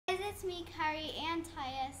it's me, Kari and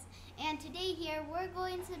Tyus, and today here we're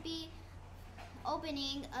going to be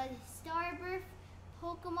opening a Starburst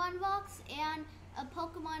Pokemon box and a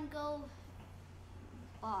Pokemon Go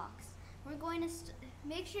box. We're going to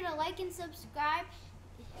make sure to like and subscribe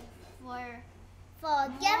for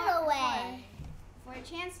a giveaway. For a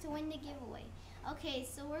chance to win the giveaway. Okay,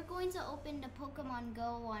 so we're going to open the Pokemon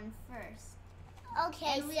Go one first.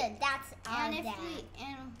 Okay, so that's on that.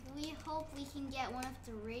 And we hope we can get one of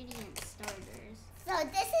the Radiant starters. So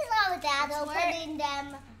this is all that, opening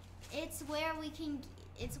them. It's where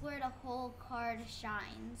the whole card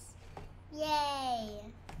shines. Yay.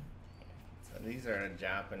 So these are the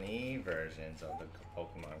Japanese versions of the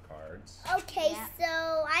Pokemon cards. Okay, yeah. So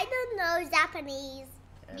I don't know Japanese.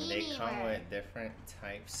 And they come with different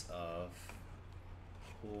types of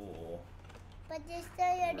pool. But there's still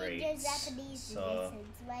already rates. Japanese So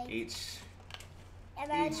editions, right? each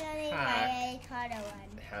pack pack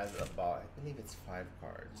has about, I believe it's 5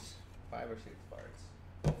 cards. 5 or 6 cards.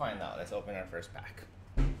 We'll find out. Let's open our first pack.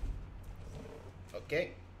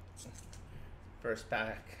 Okay. First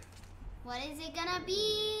pack. What is it gonna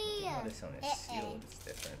be? Oh, this one is sealed. It's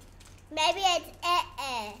different. Maybe it's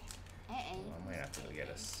I might have to go get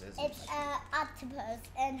a scissors. It's octopus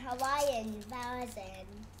in Hawaiian version.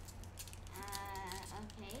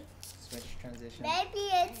 Okay. Switch transition. Maybe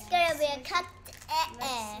it's gonna be a cut.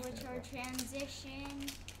 Let's switch our transition.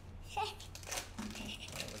 Oh,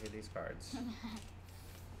 look at these cards.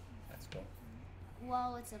 That's cool.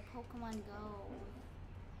 Whoa, it's a Pokemon Go.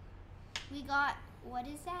 We got, what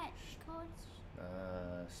is that called?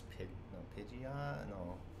 Pidgeot?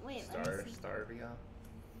 No. Wait, Starvia?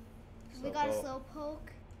 We got a Slowpoke.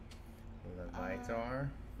 We got Vitar.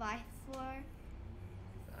 Vifor.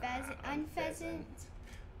 Unpheasant.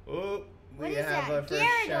 Oh, What we is have that? our first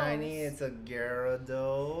Gyarados. shiny. It's a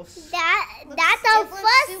Gyarados. That's our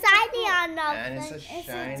first shiny on the. And it's a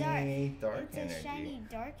shiny dark It's energy. a shiny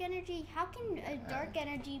dark energy. How can a dark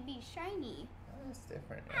energy be shiny? Oh, that's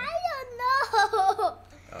different. I Right? don't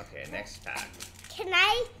know. Okay, next pack. Can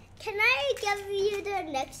I give you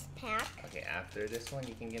the next pack? Okay, after this one,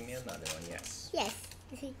 you can give me another one. Yes. Yes.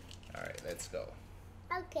 All right, let's go.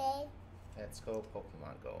 Okay. Let's go,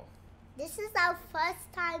 Pokemon Go. This is our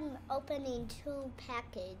first time opening 2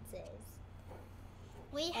 packages.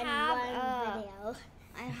 We in have one video.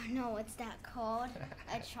 I don't know what's that called.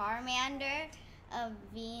 A Charmander, a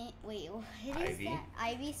what is Ivy? that?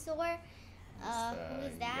 Ivysaur. Who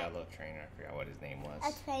is that? Yellow trainer. I forgot what his name was.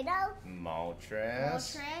 A Trado. Moltres.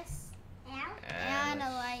 Moltres. And And a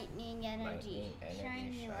lightning energy.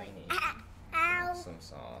 Shiny shiny. lightning. Ow. Some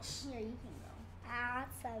sauce. Here, you can go.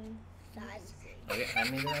 Awesome. Sauce. Okay, hand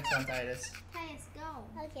me the next one, Titus. Titus, go.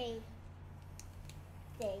 Okay.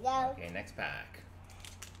 There you go. Okay, next pack.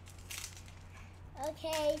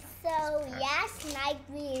 Okay, so last night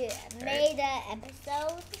we made an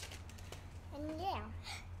episode. And yeah.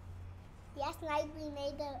 Last night we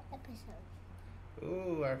made the episode.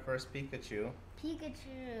 Ooh, our first Pikachu.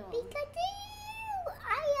 Pikachu. Pikachu!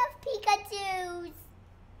 I have Pikachus!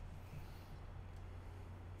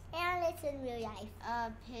 And it's in real life. I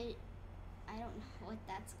don't know what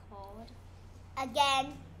that's called.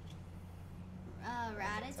 Again.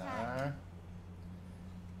 Rattata.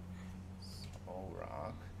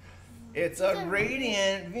 Solrock. It's a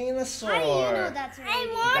Radiant Venusaur. How do you know that's I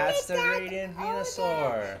Radiant? want That's it the that Radiant older.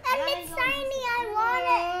 Venusaur. And it's shiny, I want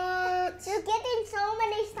it. You're getting so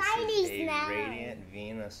many This is shinies a now. Radiant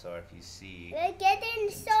Venusaur, if you see. We're getting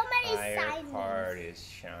so many Entire shinies. card is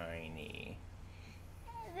shiny.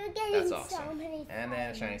 We're getting That's so awesome. many And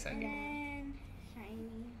then a shiny And second. then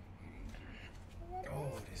shiny.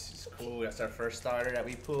 Oh, this is cool. That's our first starter that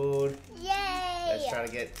we pulled. Yay! Let's try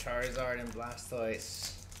to get Charizard and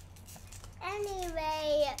Blastoise.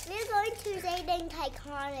 Anyway, we're going to Zayden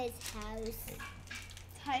Kaikana's house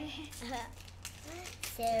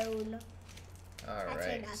soon.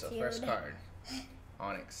 Alright, not so soon. first card.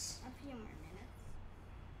 Onyx. A few more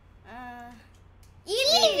minutes. Eevee!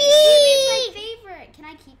 It's my favorite. Can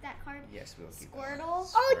I keep that card? Yes, we'll keep that. Squirtle.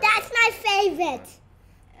 Oh, that's my favorite.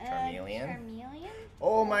 Charmeleon. Charmeleon.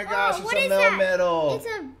 Oh my gosh, what it's a is that? Melmetal. It's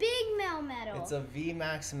a big Melmetal. It's a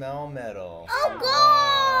VMAX Melmetal. Oh, go!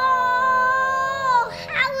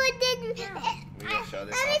 How did We can show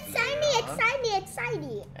this and off it's later shiny, on. it's shiny, it's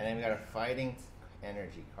shiny. And then we got a Fighting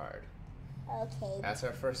Energy card. Okay. That's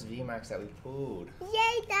our first VMAX that we pulled.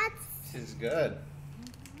 Yay, This is good.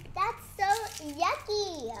 that's so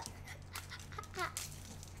yucky.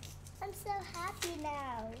 I'm so happy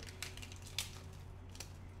now.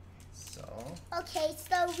 So, Okay,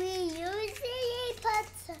 so we usually put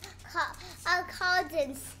our cards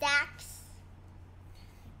in stacks.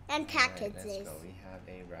 And packages. Alright, let's go. We have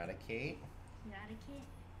a Raticate, Eradicate.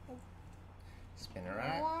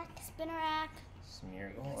 Spinnerack, Spinnerack.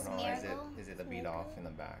 Smeargle. Oh no, Smeargle. is it the beat off in the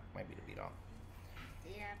back? Might be the beat off.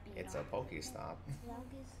 Yeah, It's a Pokestop.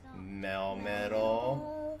 Pokestop.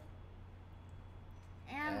 Melmetal.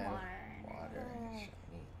 And water. Water. Shiny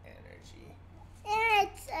energy. And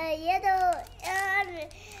it's a yellow.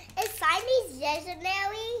 It's Chinese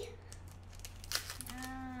legendary.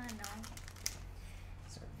 No.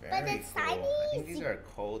 These are But very it's cool. I Chinese. think these are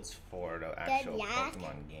codes for the actual yak.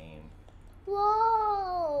 Pokemon game.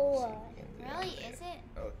 Whoa. Let's see if we can do that Really? later. Is it?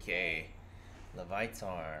 Okay.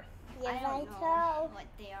 Levitar. I don't know know. what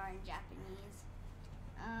they are in Japanese.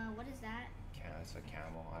 What is that? It's a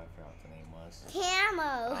camel. I forgot what the name was.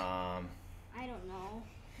 Camo. I don't know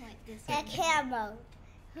what this A is. camo.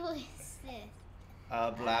 Who is this?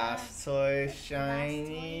 A Blastoise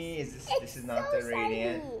shiny. This is not the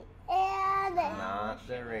Radiant. And Not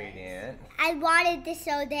the Radiant. I wanted this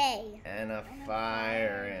all day. And a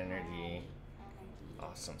Fire Energy.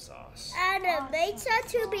 Awesome sauce. And make sure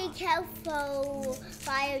to be careful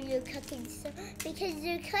while you're cooking, because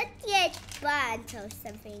you could get burnt or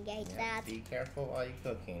something like Yeah, that. be careful while you're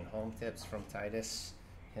cooking. Home tips from Titus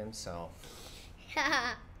himself.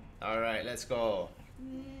 Alright, let's go.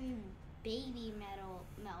 Baby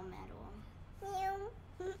Melmetal.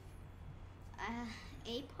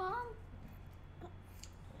 Apom?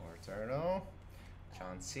 Turtle.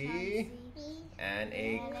 Chauncey. And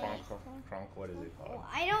a Kronk. What is it called?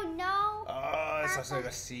 I don't know. Oh, it's also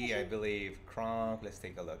a C, I believe. Kronk. Let's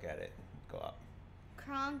take a look at it. Go up.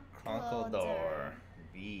 Kronkledor.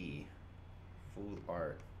 V. Food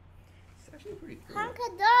art. It's actually pretty cool.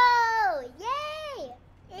 Kronkledor! Yay!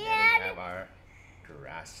 And then we have our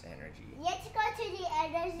grass energy. Let's go to the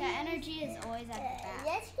energy. The energy is always at the back.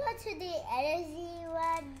 Let's go to the energy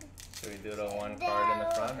one. Should we do the one card in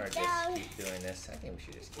the front or just keep doing this? I think we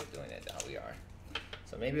should just keep doing it how we are.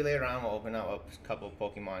 So maybe later on we'll open up a couple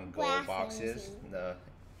Pokemon Go Glass boxes, energy. the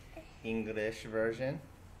English version.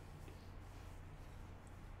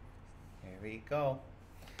 Here we go.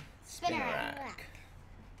 Spinnerack.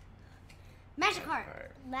 Magikarp.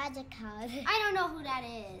 Magikarp. I don't know who that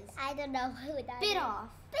is. I don't know who that is. Bitoff.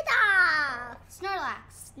 Bitoff.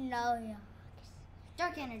 Snorlax. No.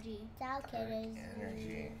 Dark Energy. Dark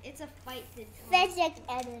Energy. It's a fight to Physic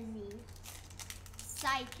energy.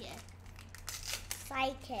 Psychic.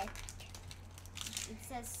 Psychic. It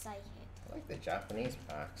says psychic. I like the Japanese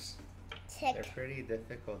packs. Tick. They're pretty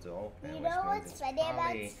difficult to open, You which know means what's it's funny about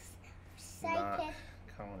probably not psychic?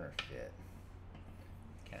 counterfeit.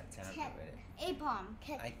 Can't tamper Tick. with it. Apom.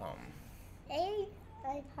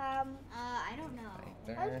 Ipom. I don't know.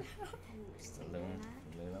 Right there. It's the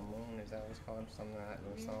Luna Moon, is that what it's called? Something like that,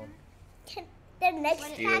 Moonstone. The next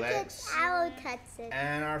Steelix. package, I will touch it.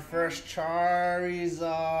 And our first Charizard.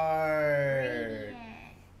 Radiant.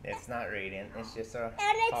 It's not Radiant, it's just a And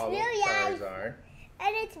it's hollow really nice. Charizard.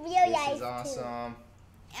 And it's really This is too. awesome.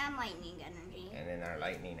 And Lightning Energy. And then our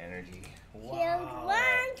Lightning Energy. Here's Wow.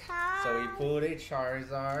 one time. So we pulled a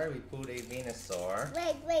Charizard, we pulled a Venusaur.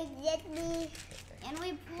 Wait, let me. And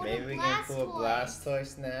we pulled Maybe a we can pull a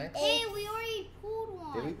Blastoise. Blastoise next. Hey, we already pulled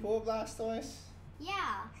one. Did we pull a Blastoise? Yeah.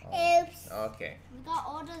 Oh, Oops. okay, We got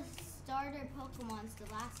all the starter Pokemons, the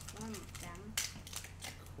last one of them.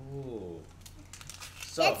 cool.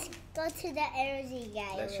 So, Let's go to the energy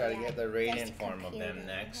guy. let's try to get the Radiant Just form of computer. them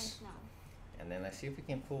next. No. And then let's see if we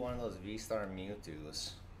can pull one of those V-Star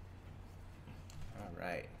Mewtwo's.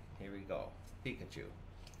 Alright, here we go. Pikachu.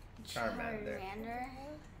 Charmander.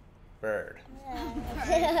 Bird.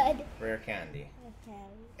 Good. Rare Candy. Okay.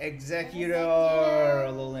 Executor!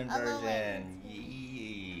 Alolan Alolan. version.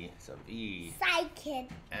 Yee. So V. Psychic.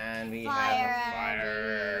 And we Fire have a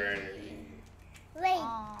fire. Wait,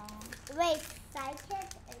 Aw. wait. Psychic.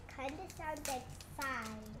 It kind of sounds like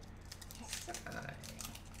sign.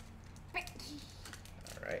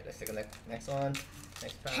 Alright, let's take the next one.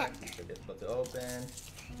 Next pack. These are difficult to open.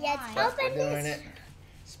 Yes, Why? But we're open doing this. it.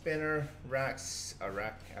 Spinner, Arachnoid? I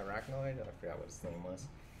forgot what his name was.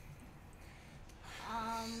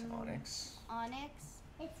 Onyx. Onyx.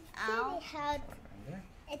 It's Ow. pretty hard. Charmander.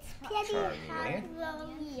 It's pretty hard.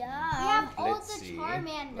 Charmeleon. We have all Let's the see.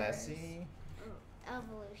 Charmanders. Let's see.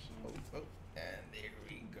 Evolution. Oh, and there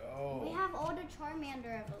we go. We have all the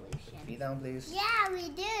Charmander evolution. Feet down, please. Yeah, we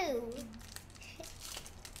do.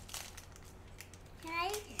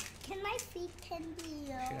 Can my feet can be We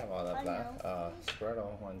should have all the oh, black no.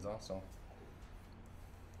 Squirtle ones also.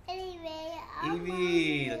 Anyway,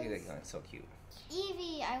 Eevee! Look at that gun, it's so cute.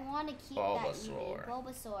 Eevee, I want to keep Bulbasaur. that Eevee.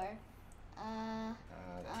 Bulbasaur.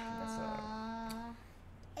 That's a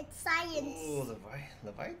It's It's science. Ooh,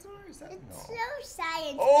 Levitar? Is that? It's No. so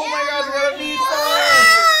science. Oh my gosh, we got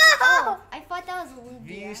a Oh, I thought that was a Lugia.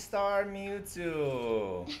 V-Star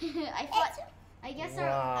Mewtwo. I guess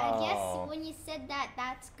Wow. when you said that,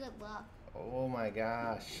 that's good luck. Oh my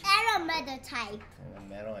gosh. And a metal type. And a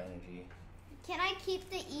metal energy. Can I keep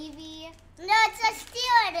the Eevee? No, it's a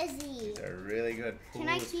steel energy. These are really good pulls Can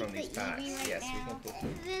I keep from these the packs. Eevee right Yes, now? we can pull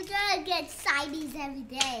We're gonna get sideys every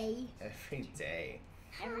day. every day.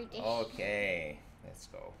 Every day. Okay, let's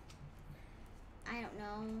go. I don't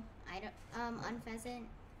know. Unpheasant.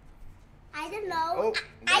 I don't know. Oh,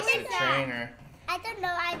 that's don't the know. trainer. I don't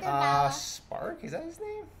know. Spark, is that his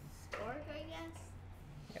name? Spork, I guess.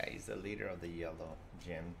 Yeah, he's the leader of the yellow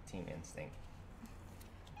gym, Team Instinct.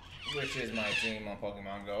 Which is my team on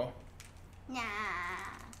Pokemon Go. Nah.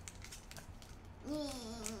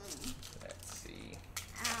 Let's see.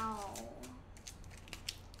 Ow.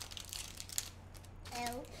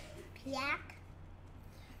 Ew. Plaque.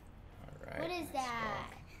 Alright. What is that?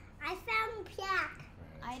 I found plaque.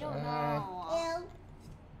 I don't know. Ew.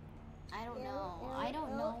 I don't know. I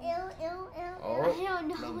don't know. Ew. Oh, I don't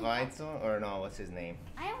know. Levitar? Or no, what's his name?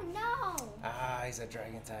 I don't know. Ah, he's a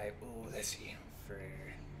dragon type. Ooh, let's see.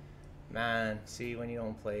 Man, see, when you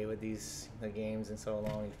don't play with the games in so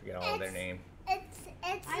long, you forget all their name. It's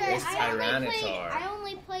It's I Tyranitar.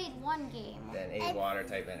 only played one game. Then a water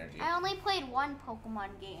type energy. I only played one Pokemon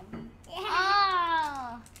game. Yeah.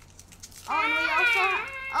 Ah. Oh, and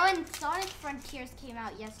we also. And Sonic Frontiers came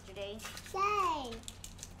out yesterday. Say.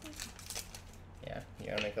 Yeah, you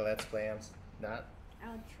gonna make a let's play on that?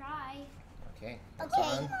 I'll try. Okay. That's Okay,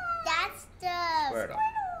 on. that's the Squirtle.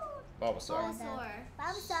 Bulbasaur.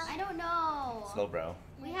 Bulbasaur. I don't know. Slowbro.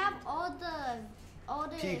 We have all the.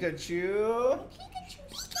 Pikachu. Pikachu.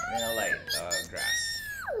 And a light grass.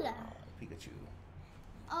 Yeah. Pikachu.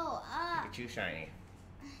 Oh, Pikachu shiny.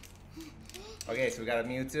 Okay, so we got a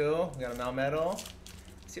Mewtwo. We got a Melmetal.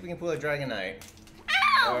 See if we can pull a Dragonite.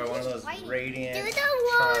 Ow! Or one of those Fighting. Radiant Do the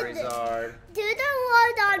word. Charizard. Do the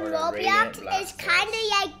word on Or a Roblox Radiant is Blastoise. kind of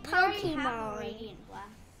like we already have a Pokemon. Radiant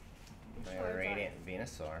Blast. Or a Radiant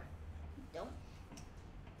Venusaur. Don't.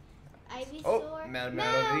 Ivysaur. Oh,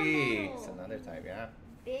 Melmetal V. Melmetal. It's another type, yeah.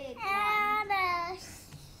 Big one. And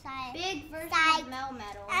a Big version Psych. of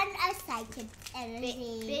Melmetal. And a psychic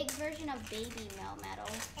energy. Big version of baby Melmetal.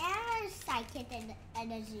 And a psychic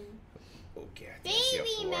energy. Okay, I think I see a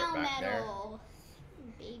Baby floor back there. Melmetal.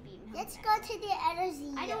 Baby Melmetal. Let's go to the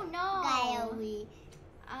energy. I don't know. Diary.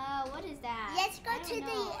 What is that? Let's go I to don't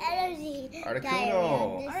the know. energy.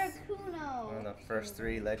 Articuno. diary. Articuno. One of the first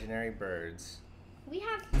 3 legendary birds. We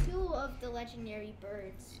have 2 of the legendary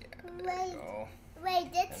birds. Yeah, there Wait. we go. Wait,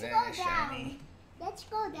 let's And go then a down. shiny. Let's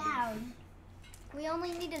go down. We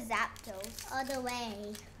only need a Zapdos. All the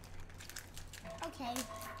way. Okay.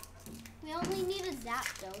 We only need a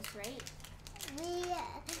Zapdos, right?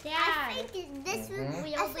 I Dad. think this Mhm.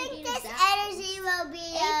 We I only think need this Zapdos. energy will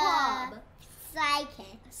be Apom.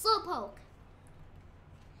 psychic. Slowpoke.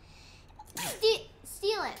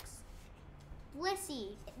 Steelix.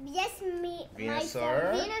 Blissey. Yes, me.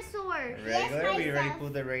 Venusaur. Venusaur. Regular, we already myself.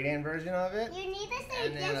 pulled the Radiant version of it. You need to say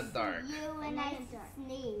And then a this dark. you when And I then a dark.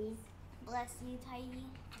 sneeze. Bless you, Tiny.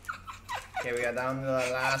 Okay, we got down to the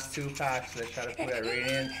last 2 packs. Let's try to pull a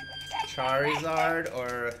Radiant Charizard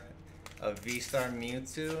or a V-Star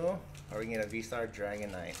Mewtwo. Or we can get a V-Star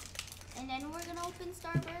Dragonite. And then we're gonna open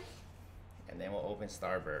Starburst. And then we'll open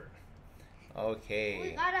Starbird. Okay.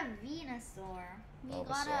 We got a Venusaur. We got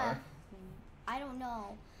Bulbasaur. a. I don't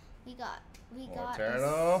know. We got Turtle.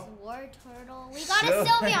 a Sword Turtle. We got a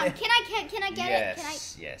Sylveon. Sylveon. Can I get it?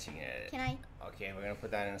 Yes, yes, you can get it. Can I? Okay, we're gonna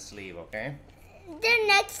put that in a sleeve, okay? The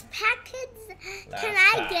next package. Last Can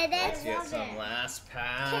I pack. get Let's it? get love some it. last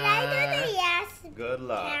pack. Can I do the yes Good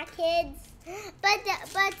luck. package?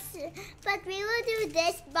 But we will do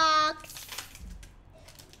this box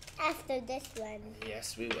after this one.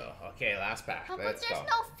 Yes, we will. Okay, last pack. How come Let's there's go.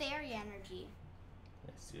 no fairy energy?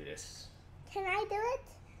 Let's do this. Can I do it?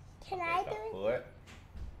 Can Okay, I go do it? pull it.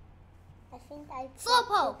 I think I.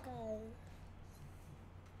 Slowpoke.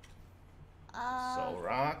 Soul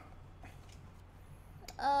Rock.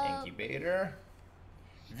 Incubator.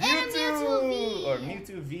 and a Mewtwo V. Or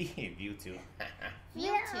Mewtwo V. Mewtwo.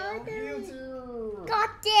 Mewtwo. Mewtwo.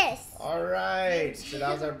 Got this. Alright, so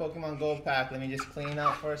that was our Pokemon Go pack. Let me just clean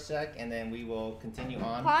up for a sec and then we will continue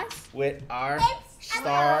on Pause. with our I'll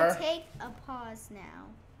star. take a pause now.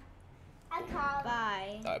 I called.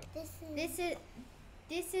 Bye. This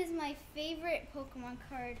This is my favorite Pokemon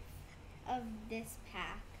card of this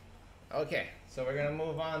pack. Okay, so we're gonna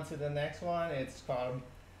move on to the next one. It's called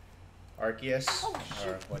Arceus,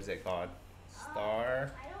 or what is it called?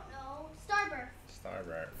 Star. I don't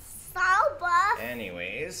Starburst. Starburst.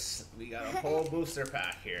 Anyways, we got a whole booster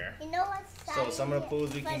pack here. You know what? So some of the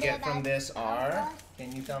pools we can get from this are.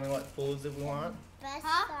 Can you tell me what pools that we want?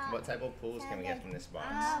 What type of pools can we get from this box?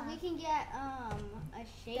 We can get a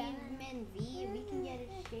Shaman V. We can get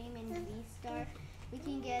a Shaman V Star. We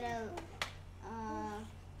can get a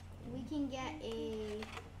we can get a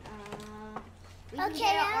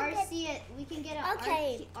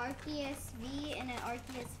Arceus V and an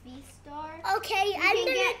Arceus V Star. Okay, I'm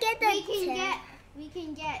gonna get the. We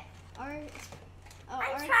can get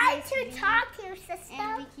I'm trying to talk to you, sister.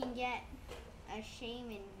 and we can get a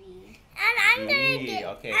Shaman V. And I'm gonna get.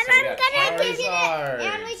 Okay, and so I'm we got gonna get. Charizard.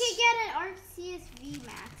 And we can get an Arceus V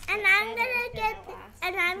Max. And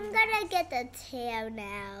I'm gonna get the tail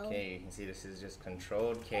now. Okay, you can see this is just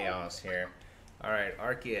controlled chaos here. All right,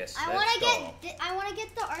 Arceus. I want to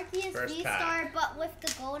get the Arceus First V pack. Star, but with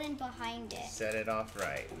the golden behind it. Set it off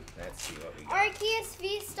right. Let's see what we got. Arceus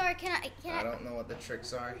V Star, I don't know what the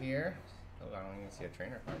tricks are here. Oh, I don't even see a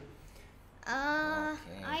trainer card.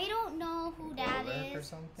 Okay. I don't know who that Golurk or is.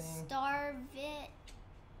 something? Starvit.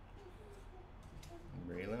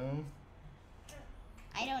 Breloom.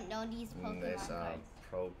 I don't know these Pokemon This cards.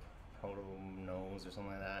 Proto-Nose or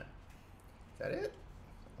something like that. Is that it?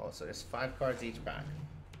 Oh, so there's 5 cards each pack.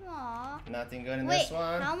 Aww. Nothing good in Wait, this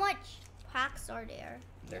one? how much packs are there?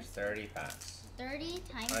 There's 30 packs. 30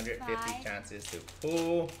 times 150 5. chances to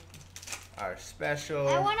pull our special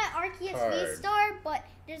I want an Arceus card. V Star, but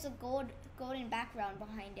there's a golden background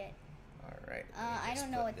behind it. Alright. I don't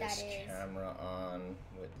know what that is. Camera on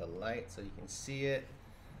with the light so you can see it.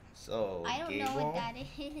 So, I don't know what that is.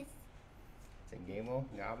 Is it Gable?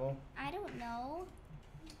 Gobble? I don't know.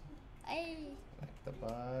 Like the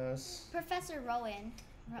bus. Professor Rowan.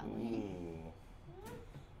 Ooh.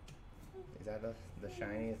 Is that the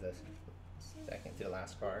shiny? Is the second to the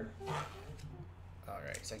last card?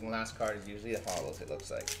 Alright, second last card is usually the hollows, it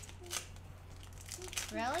looks like.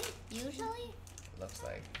 Really? Usually? Looks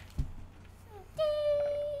like.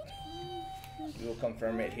 We will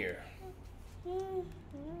confirm it here.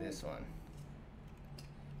 This one.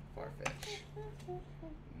 Farfetch.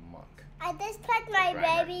 Muck. I just put my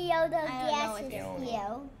Grimer. baby Yoda I don't know glasses what here.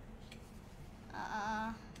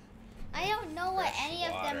 I don't know what Fresh any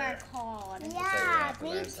of them are water. called. So we Yeah, have to me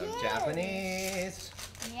learn some too. Japanese.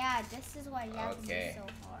 Yeah, this is why Japanese Okay. is so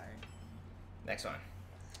hard. Next one.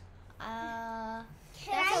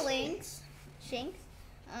 That's a Lynx. Shinx.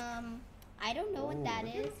 I don't know what that Ooh,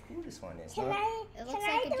 look at is. how cool this one is. Can Look. It looks I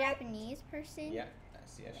like do a it? Japanese person. Yeah, I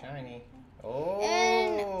see a shiny. Oh.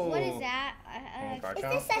 And what is that?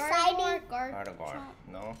 Garchomp? Is this a shiny? Gardevoir.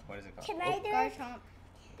 No, what is it called? Can I do it? Garchomp.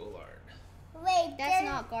 Bullard. Wait, That's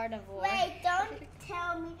not Gardevoir. Wait, don't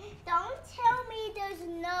tell me there's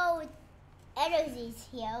no energies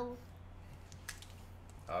here.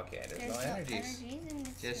 Okay, there's There's no energies. in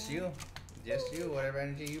this Just one. you. Just you. Whatever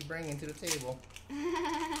energy you bring into the table.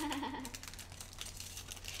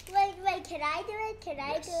 Wait, can I do it? Can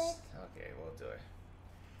I do it? Okay, we'll do it.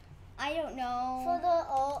 I don't know. For the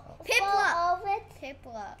Piplup. for all of it?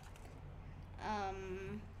 Piplup.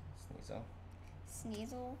 Sneasel.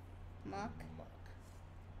 Sneasel. Muck. Muck.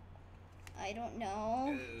 I don't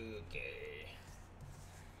know. Okay.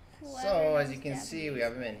 Whoever So, as knows you can Japanese. see, we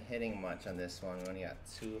haven't been hitting much on this one. We only got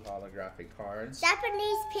 2 holographic cards.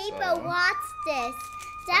 Japanese people So- watch this.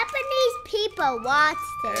 Japanese people watch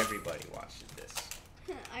this. Everybody watches this.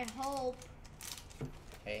 I hope.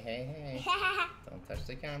 Hey. Don't touch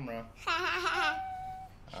the camera.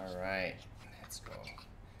 Alright, let's go.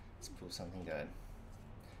 Let's pull something good.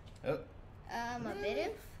 Oh, A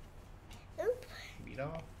Bidoof. Oop. beat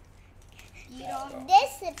off. You don't.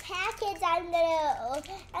 This package, I'm gonna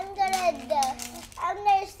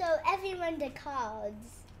show everyone the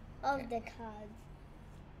cards. Of the cards.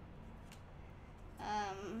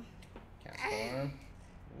 Capstorm.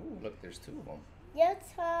 Ooh, look, there's 2 of them. Your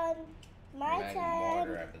turn. My Mortar,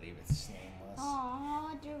 turn. I believe its name was.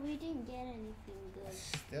 Aw, we didn't get anything good.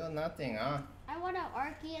 Still nothing, huh? I want an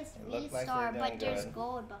Arceus It V looked like Star, we're but doing there's good.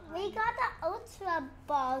 gold behind We it. got the Ultra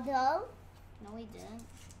Ball though. No, we didn't.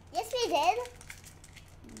 Yes, we did.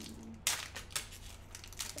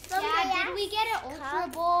 From Yeah, the did we get an Ultra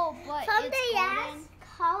card- Ball, but From it's the golden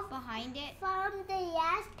call behind it? from the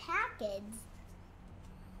last package.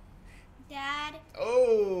 Dad,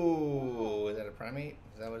 Oh, is that a primate?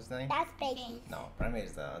 Is that what his name? That's baby. No, primate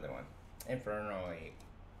is the other one. Inferno 8.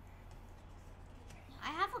 I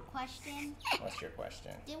have a question. What's your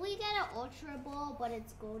question? Did we get an Ultra Ball, but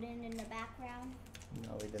it's golden in the background?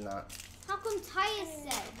 No, we did not. How come Tyus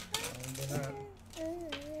said? No, we did not.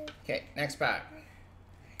 Okay, next pack.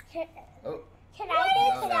 Can, Oh, Can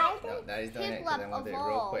I do? No, Daddy's doing it because I want to do it real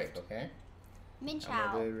Evolved. quick, okay? I'm going to do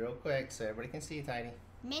Minchow. it real quick so everybody can see, Tidy.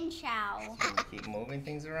 Minchow. Keep moving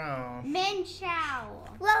things around. Minchow.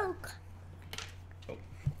 Look. Oh.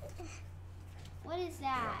 What is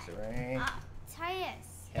that? That's right. Titus,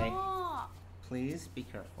 Hey. stop. Please be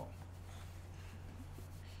careful.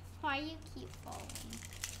 Why you keep falling?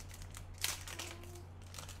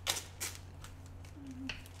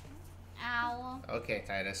 Ow. Okay,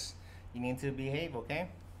 Titus. You need to behave, okay?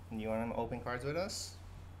 You want to open cards with us?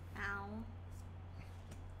 Ow.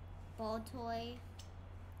 Ball toy.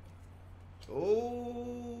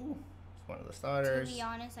 Oh, it's one of the To starters. be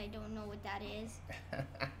honest, I don't know what that is.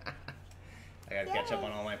 I gotta catch up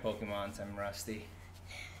on all my Pokemons. I'm rusty.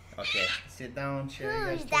 Okay, sit down, share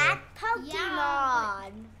you Who's guys that play.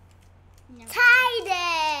 Pokemon? No.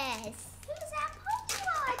 Titus. Who's that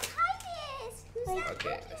Pokemon? Titus. Who's that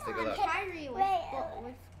Okay, let's take a look. Kyrie with, Wait,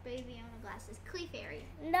 with baby on the glasses. Clefairy.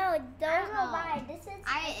 No, those Oh. are mine. This is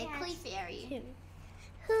A Clefairy.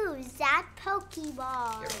 Who's that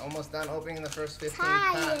Pokemon? You're almost done opening the first 15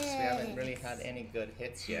 Titus. packs. We haven't really had any good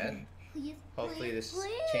hits yet. Please, Hopefully this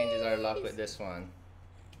please, changes our luck with this one.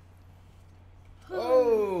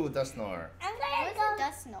 Oh, Dusknoir. I'm What's gonna a go.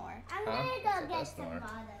 Dusknoir? I'm Huh? gonna It's go a get dust some nor.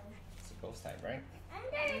 water. It's a ghost type, right? I'm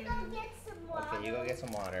gonna go get some water. Okay, you go get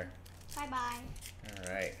some water. Bye bye.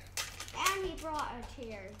 Alright. And we brought our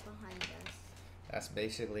chairs behind us. That's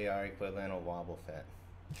basically our equivalent of Wobble Fit.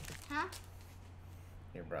 Huh?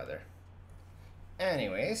 Your brother.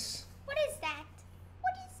 Anyways. What is that?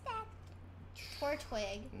 What is that?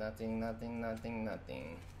 Tortwig. Nothing, nothing, nothing,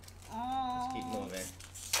 nothing. Oh. Let's keep moving.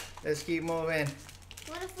 Let's keep moving.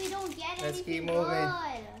 What if we don't get Let's anything keep moving.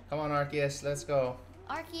 good? Come on, Arceus. Let's go.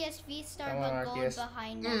 Arceus V-Star, Come on, but gold Arceus.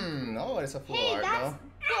 behind him. No, it's a full Hey, art, that's... though.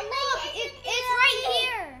 But look, it's right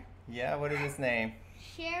here. Yeah, what is its name?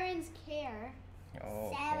 Sharon's Care.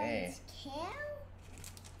 Okay.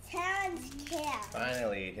 Talon's Care.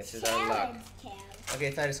 Finally, this is our luck. Talon's Care.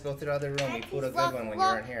 Okay, Titus, go through the other room. We pulled a good Look, one when look,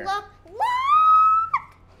 you weren't here. Look,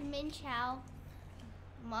 Minchow.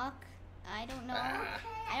 Muck. I don't know. Ah.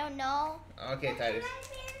 I don't know. Okay, Titus.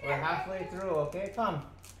 We're halfway through, okay? Come.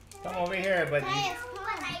 Come over here, but you... Titus,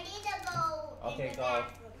 But I need to go. Okay, in the go.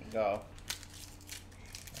 bathroom. Go.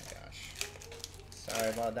 Oh my gosh. Sorry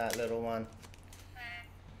about that, little one.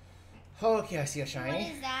 Okay, I see a What shiny.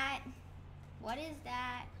 is that? What is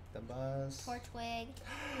that? The buzz. Tortwig.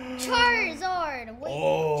 Charizard. Wait.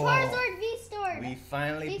 Oh. Charizard V-Star. We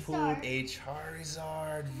finally V-Star. pulled a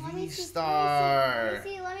Charizard Let me see, V-Star. Let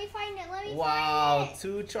me see. Let me find it. Let me Wow, find it.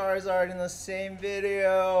 2 Charizard in the same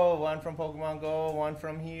video. One from Pokemon Go, one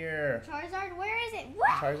from here. Charizard, where is it? What?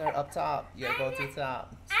 Charizard up top. You gotta go to the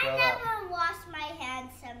top. I Scroll up. never wash my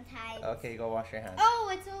hands sometimes. Okay, go wash your hands.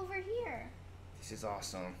 Oh, it's over here. This is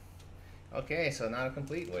awesome. Okay, so not a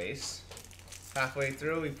complete waste. Halfway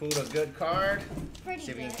through, we pulled a good card. Pretty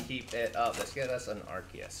See if we good. can keep it up. Let's get us an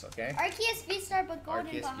Arceus, okay? Arceus V-Star, but golden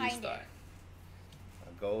Arceus behind V-Star. it.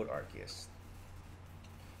 A gold Arceus.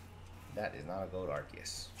 That is not a gold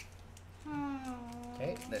Arceus.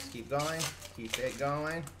 Okay, let's keep going. Keep it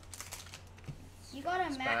going. You got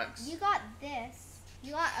a Specs. You got this.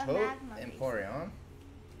 You got a Oh, magma. Emporion.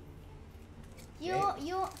 You Okay.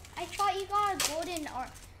 you. I thought you got a golden or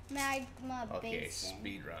magma Okay, basin.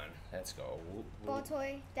 speed run. Let's go. Whoop, whoop. Ball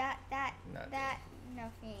toy. That Nothing.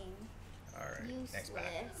 nothing. Alright, next pack.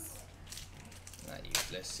 Useless. Not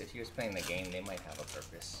useless. If he was playing the game, they might have a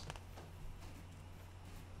purpose.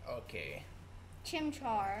 Okay.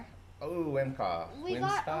 Chimchar. Oh, Whimcaw. We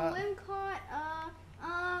got a Whimscott.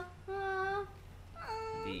 Whimcott.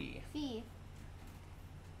 V. V.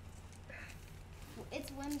 It's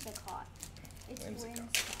Whimsicott. It's Whimsicott.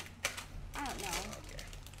 Whimsicott. I don't know. Okay.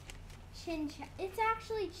 Chinchou. It's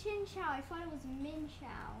actually Chinchou. I thought it was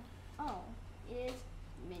Minchow. Oh, it is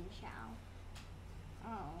Minchow.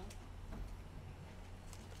 Oh.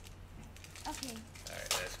 Okay.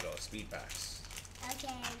 Alright, let's go. Speed packs.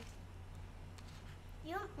 Okay.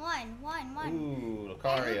 You One. Ooh,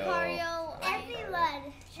 Lucario. Lucario.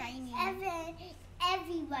 everyone, Shiny.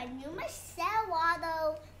 everyone, you must sell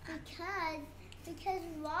Watto because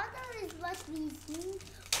Watto is what we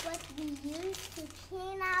use to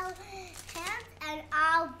clean our hands and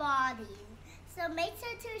our bodies. So make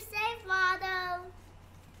sure to save Watto.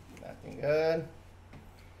 Nothing good.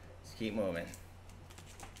 Let's keep moving.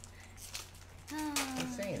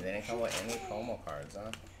 Insane. They didn't come with any promo cards, huh?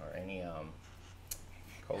 Or any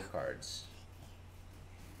code cards.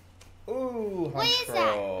 Ooh, What is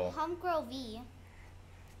that? Honchkrow. Honchkrow V.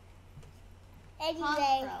 Anyway,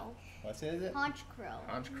 Honchkrow. What is it? Honchkrow.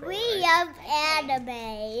 Honchkrow, we right? love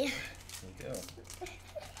anime. We do.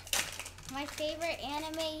 My favorite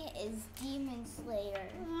anime is Demon Slayer.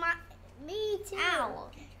 Me too. Ow.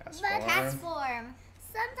 Transform. Transform.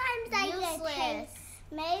 Sometimes I get Useless. chased.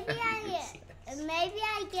 Maybe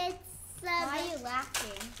I get Why are some. you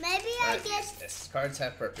laughing? Maybe I get. Useless. Cards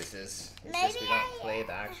have purposes. It's Maybe just we don't play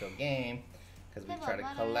the actual game because we try to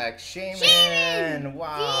But, collect Shaman. Shaman!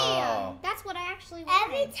 Wow. That's what I actually want.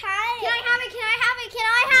 Every time. Can I have it? Can I have it? Can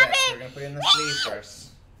I have Yes, it? we're gonna put it in the sleeve first,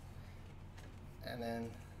 and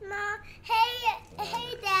then. Mom,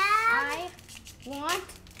 hey, Dad. I want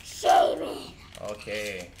Shaman.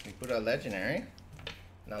 Okay, we put a legendary.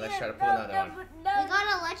 Now let's try to pull another one. We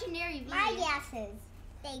got a legendary V. My guesses.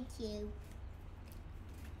 Thank you.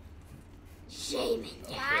 Shaman.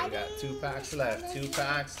 Okay, we got 2 packs left. 2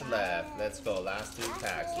 packs left. Let's go. Last 2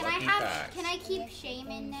 packs. Can Lucky I have? packs. Can I keep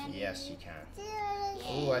Shaman then? Yes, you can.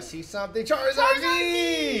 Oh, Oh, I see something. Charizard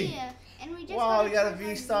V! And we just Wow, we got a Charizard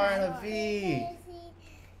V-Star and a now. V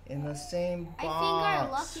in the same box. I think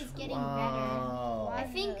our luck is getting Wow.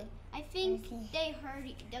 better. I think they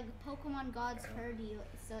heard the Pokemon gods heard you,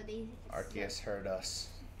 so they. Arceus heard us.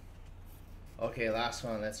 Okay, last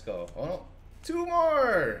one. Let's go. Oh no, 2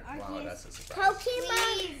 more! Wow, Arceus. that's a surprise.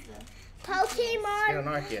 Please. Get Pokemon. an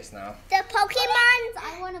Arceus now. The Pokemon.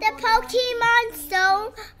 I wanna The go to Pokemon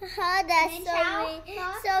so hurt us, Ninja?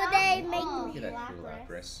 so they make. Oh. Get that Lapras. cool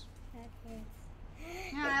Lapras.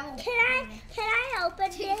 No, I won't. Can I open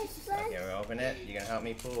this one? Okay, we open it. You gonna help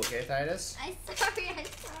me pull, okay, Titus? I'm sorry.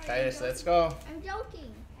 Titus, let's go. I'm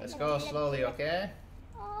joking. Let's go slowly, okay?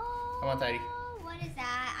 Oh. Come on, Tidy. What is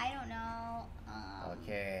that? I don't know.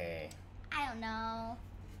 Okay. I don't know.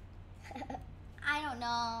 I don't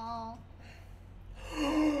know.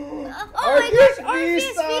 Oh my gosh, Arceus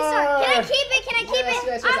V-Star. Can I keep it? Can I keep Yes, it?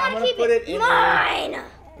 yes, yes. I'm gonna keep put it in Mine.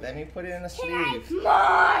 Let me put it in the Can sleeve.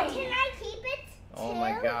 I keep it? Oh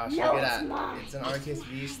my gosh, No, look it's at that. mine. It's an Arceus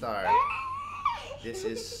V-Star. This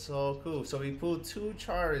is so cool. So we pulled 2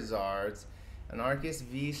 Charizards, an Arceus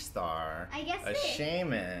V-Star, I guess a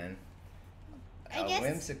Shaman, a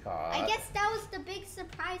Whimsicott. I guess that was the big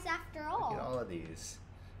surprise after all. Look at all of these.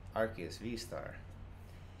 Arceus V-Star,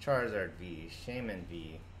 Charizard V, Shaman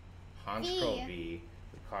V, Honchkrow V,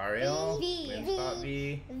 Lucario, V, Whimsicott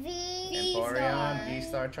V, V. Empoleon,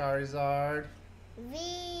 V-Star Charizard.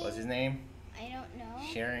 V. What's his name? I don't know.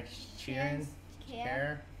 Sheeran, Care.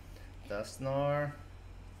 Care, Dusknoir.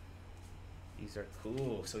 These are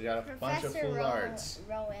cool. So we got a bunch of full arts.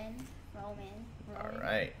 Rowan. All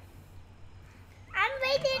right. I'm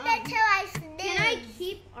waiting until I sneeze. Can I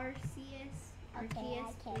keep Arceus? Okay, Arceus,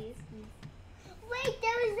 I can. please. Wait,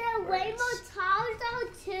 there was a Where rainbow is-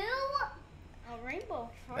 Charizard too? A rainbow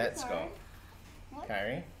Charizard. Let's go. What?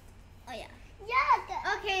 Kyrie. Oh yeah.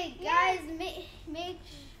 Yeah. Okay, guys, make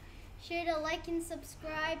sure to like and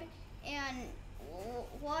subscribe and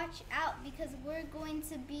watch out because we're going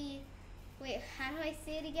to be. Wait, how do I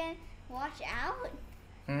say it again? Watch out?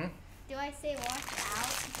 Do I say watch out?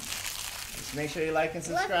 Just make sure you like and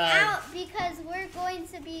Look subscribe. out because we're going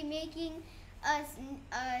to be making a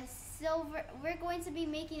silver. We're going to be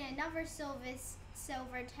making another silver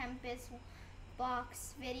Tempest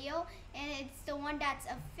box video, and it's the one that's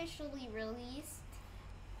officially released.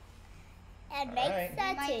 And All right.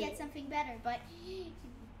 We might get something better, but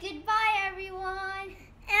goodbye, everyone.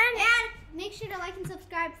 And And make sure to like and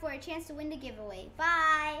subscribe for a chance to win the giveaway.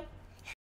 Bye.